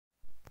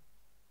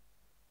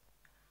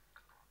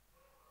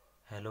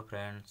Hello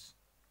friends,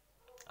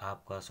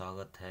 आपका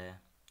स्वागत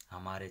है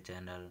हमारे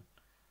चैनल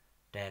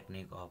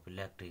टेक्निक ऑफ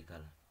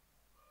इलेक्ट्रिकल।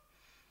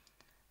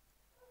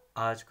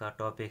 आज का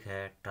टॉपिक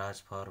है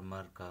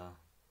ट्रांसफार्मर का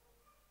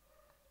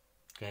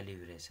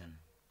कैलिब्रेशन।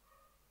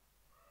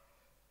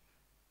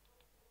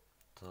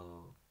 तो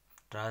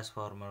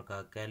ट्रांसफार्मर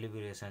का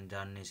कैलिब्रेशन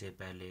जानने से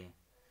पहले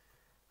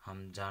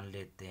हम जान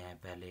लेते हैं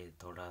पहले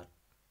थोड़ा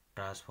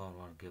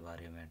ट्रांसफार्मर के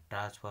बारे में।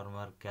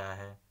 ट्रांसफार्मर क्या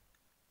है?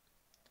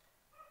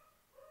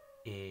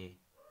 ए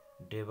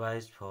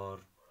device for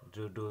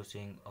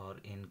reducing or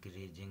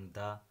increasing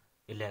the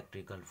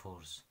electrical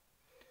force।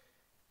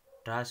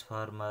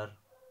 Transformer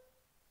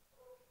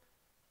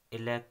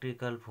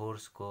electrical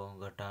force को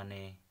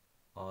घटाने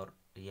और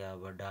या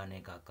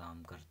बढ़ाने का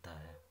काम करता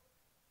है।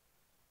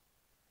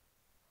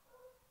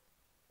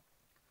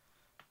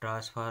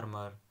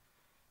 ट्रांसफार्मर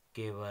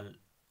केवल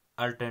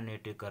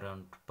अल्टरनेटिव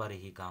करंट पर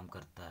ही काम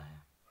करता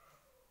है।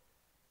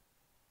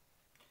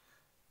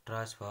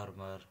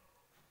 ट्रांसफार्मर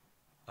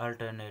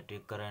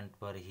अल्टरनेटिव करंट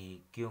पर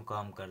ही क्यों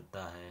काम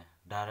करता है,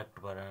 डायरेक्ट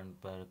करंट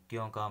पर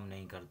क्यों काम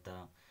नहीं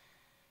करता,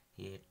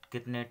 ये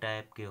कितने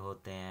टाइप के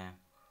होते हैं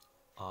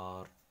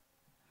और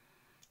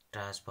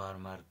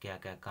ट्रांसफार्मर क्या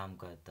क्या काम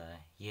करता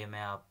है, ये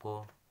मैं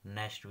आपको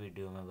नेक्स्ट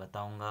वीडियो में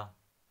बताऊंगा।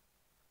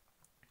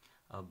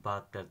 अब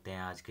बात करते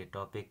हैं आज के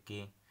टॉपिक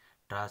की,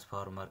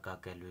 ट्रांसफार्मर का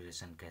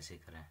कैलकुलेशन कैसे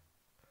करें।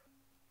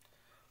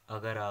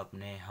 अगर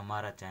आपने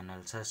हमारा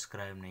चैनल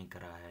सब्सक्राइब नहीं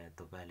करा है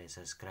तो पहले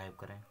सब्सक्राइब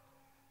करें।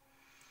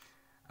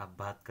 अब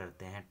बात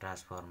करते हैं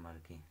ट्रांसफार्मर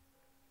की।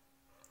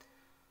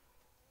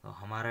 तो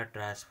हमारा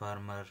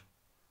ट्रांसफार्मर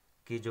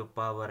की जो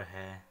पावर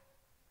है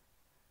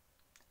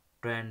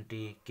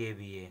 20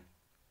 kVA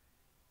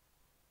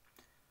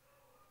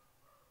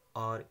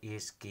और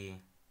इसकी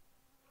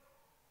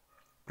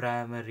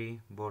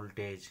प्राइमरी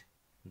वोल्टेज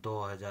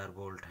 2000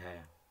 वोल्ट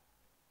है।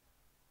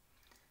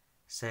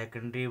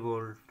 सेकेंडरी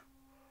वोल्ट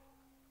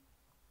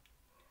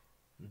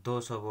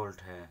 200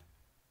 वोल्ट है।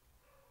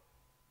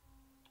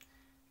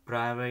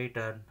 प्राइमरी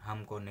टर्न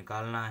हमको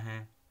निकालना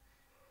है,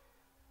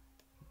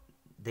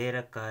 दे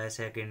रखा है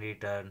सेकेंडरी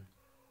टर्न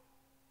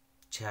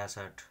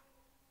 66।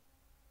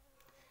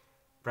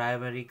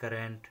 प्राइमरी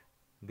करंट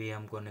भी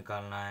हमको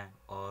निकालना है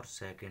और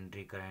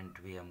सेकेंडरी करंट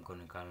भी हमको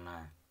निकालना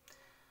है।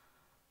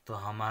 तो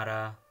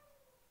हमारा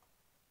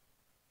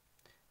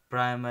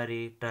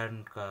प्राइमरी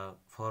टर्न का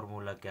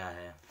फॉर्मूला क्या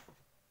है?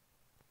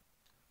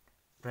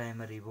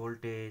 Primary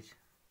voltage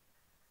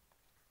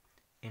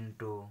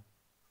into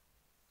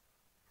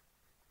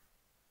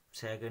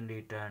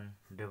secondary turn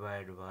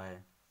divide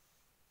by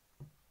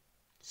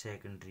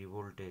secondary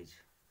voltage.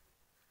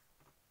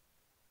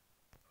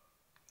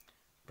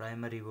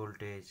 Primary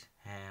voltage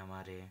है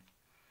हमारे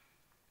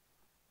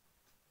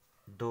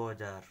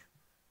 2000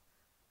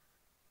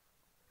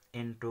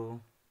 into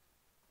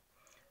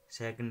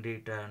secondary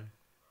turn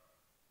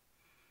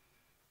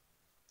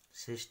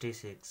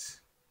 66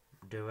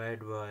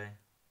 divide by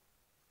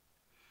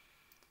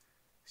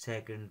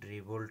secondary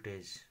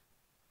voltage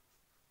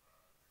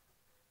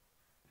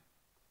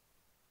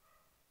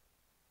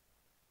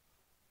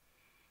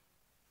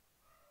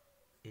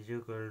is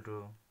equal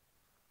to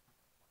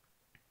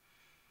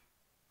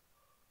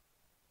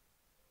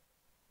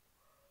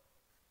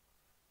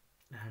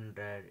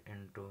 100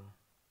 into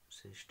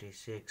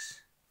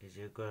 66 is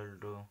equal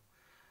to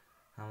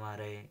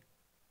हमारे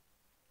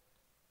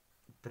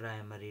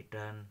प्राइमरी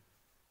टर्न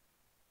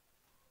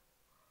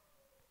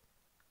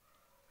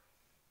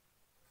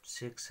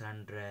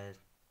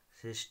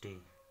 660।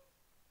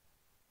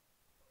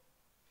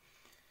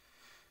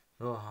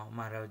 तो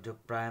हमारा जो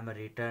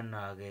प्राइमरी टर्न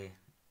आ गए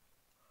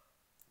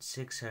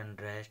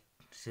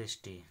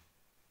 660।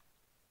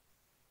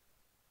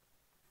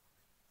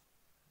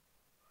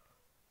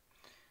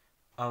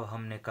 अब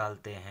हम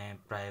निकालते हैं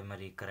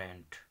primary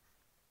current.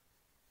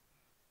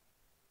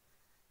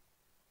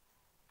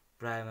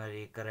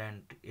 Primary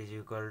current is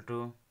equal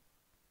to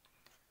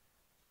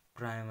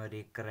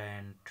primary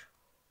current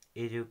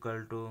is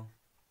equal to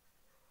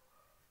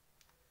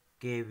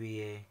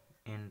KVA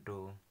into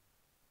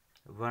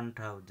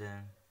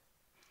 1000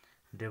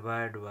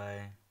 divide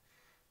by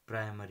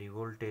primary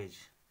voltage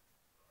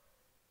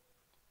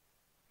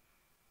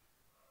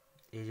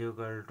is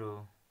equal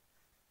to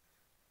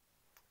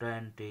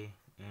 20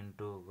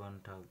 into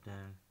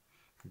 1000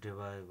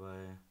 divide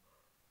by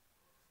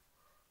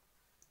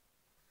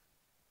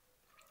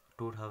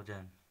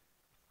 2000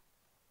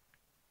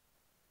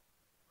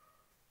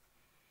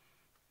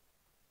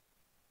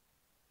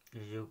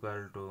 is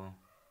equal to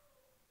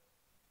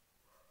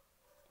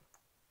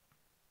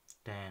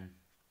 10।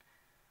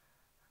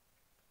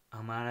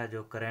 हमारा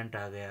जो करंट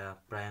आ गया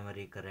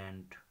primary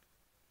current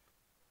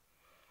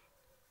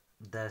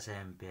 10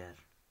 ampere.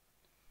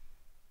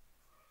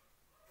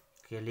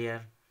 Clear?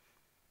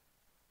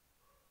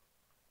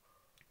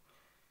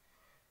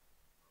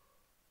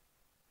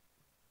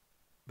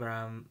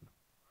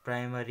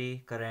 Primary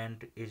current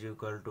is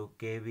equal to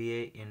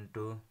KVA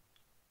into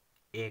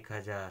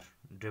 1000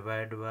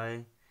 divide by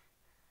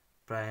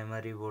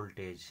primary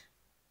voltage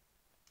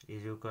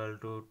is equal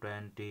to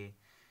 20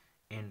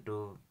 into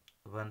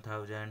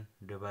 1000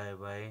 divide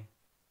by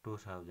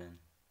 2000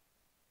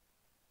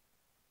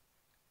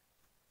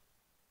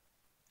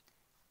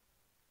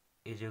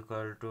 is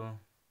equal to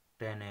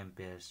 10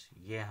 amperes.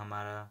 ये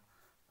हमारा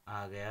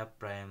आ गया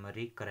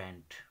primary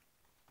current.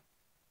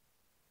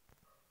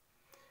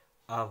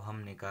 अब हम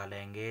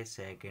निकालेंगे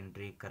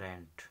secondary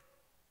current.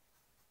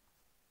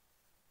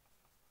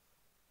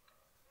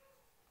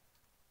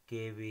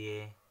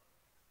 KVA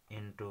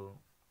into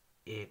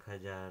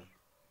 1000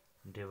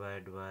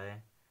 divide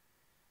by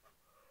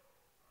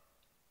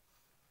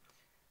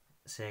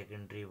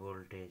secondary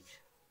voltage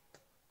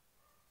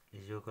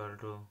is equal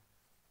to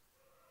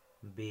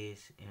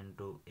 20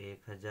 into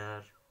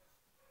 1000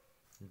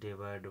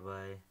 divide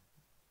by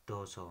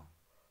 200।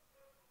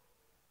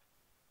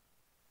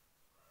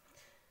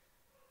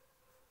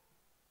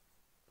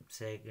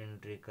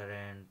 Secondary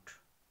current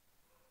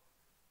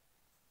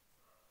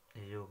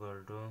is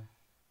equal to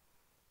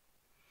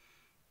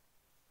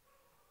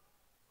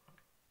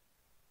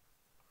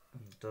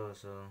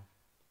 200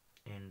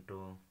 into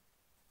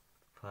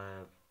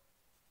 5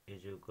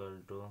 is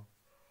equal to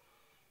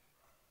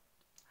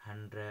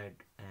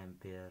 100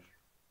 ampere.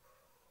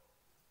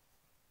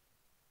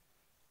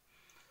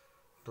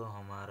 तो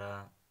हमारा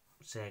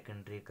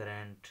secondary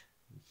current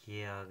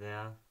ये आ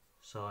गया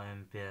 100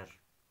 ampere.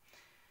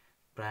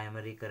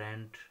 Primary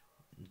current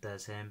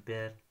 10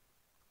 ampere.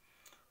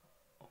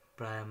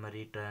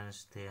 Primary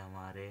turns थे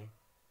हमारे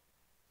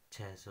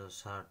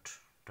 660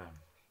 turn.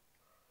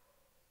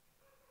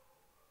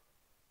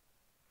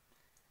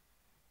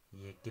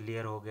 ये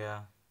clear हो गया।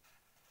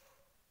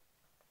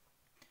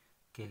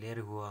 Clear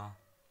हुआ।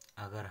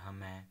 अगर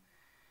हमें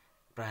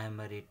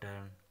primary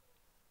turn,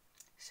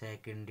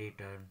 secondary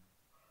turn,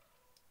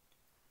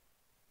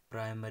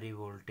 primary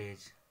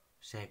voltage,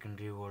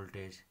 secondary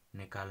voltage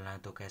निकालना है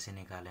तो कैसे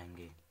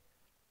निकालेंगे?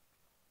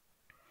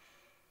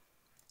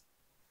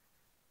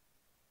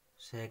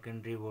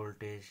 Secondary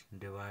voltage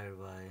divide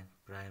by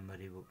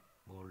primary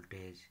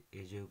voltage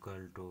is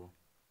equal to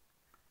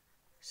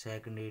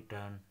secondary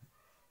turn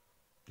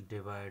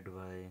divide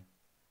by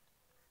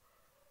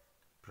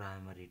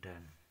primary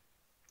turn.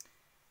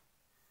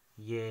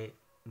 ये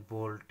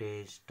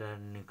वोल्टेज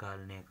टर्न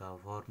निकालने का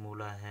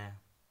फॉर्मूला है।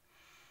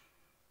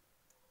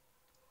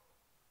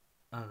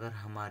 अगर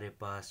हमारे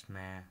पास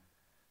में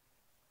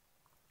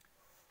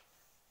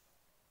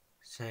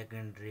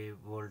सेकेंडरी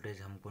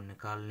वोल्टेज हमको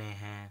निकालने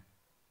हैं,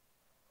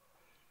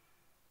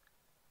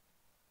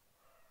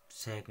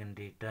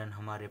 सेकेंडरी टर्न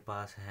हमारे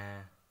पास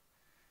है,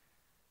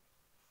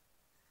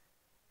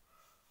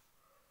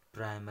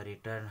 प्राइमरी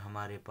टर्न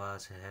हमारे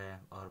पास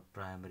है और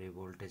प्राइमरी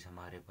वोल्टेज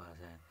हमारे पास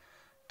है,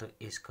 तो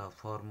इसका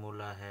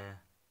फॉर्मूला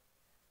है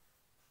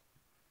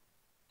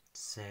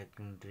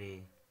secondary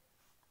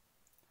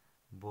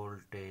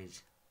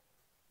voltage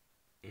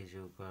is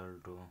equal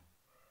to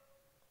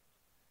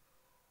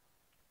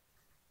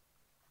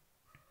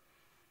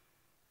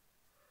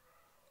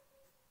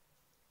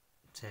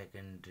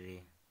secondary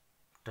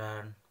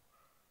turn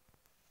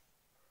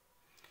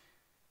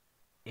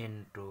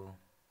into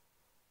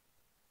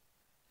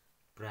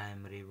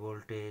primary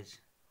voltage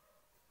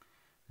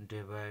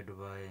divide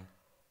by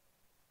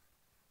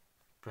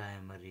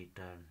primary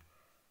turn.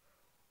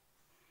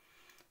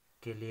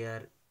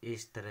 Clear?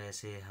 इस तरह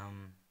से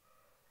हम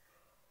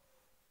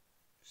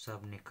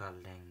सब निकाल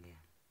लेंगे,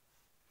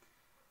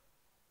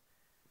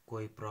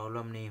 कोई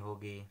प्रॉब्लम नहीं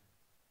होगी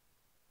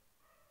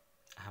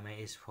हमें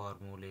इस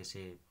फॉर्मूले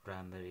से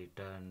primary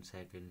turn,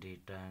 secondary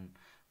turn,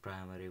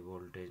 primary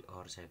voltage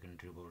और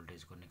सेकेंडरी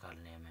वोल्टेज को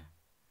निकालने में।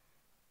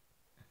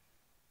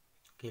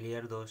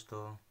 क्लियर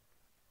दोस्तों?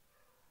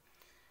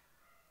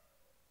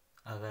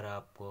 अगर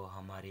आपको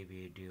हमारी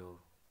वीडियो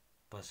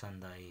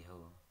पसंद आई हो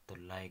तो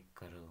लाइक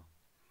करो।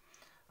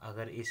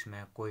 अगर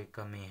इसमें कोई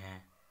कमी है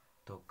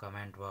तो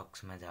कमेंट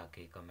बॉक्स में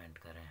जाके कमेंट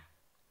करें।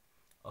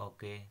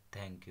 Okay,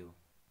 thank you.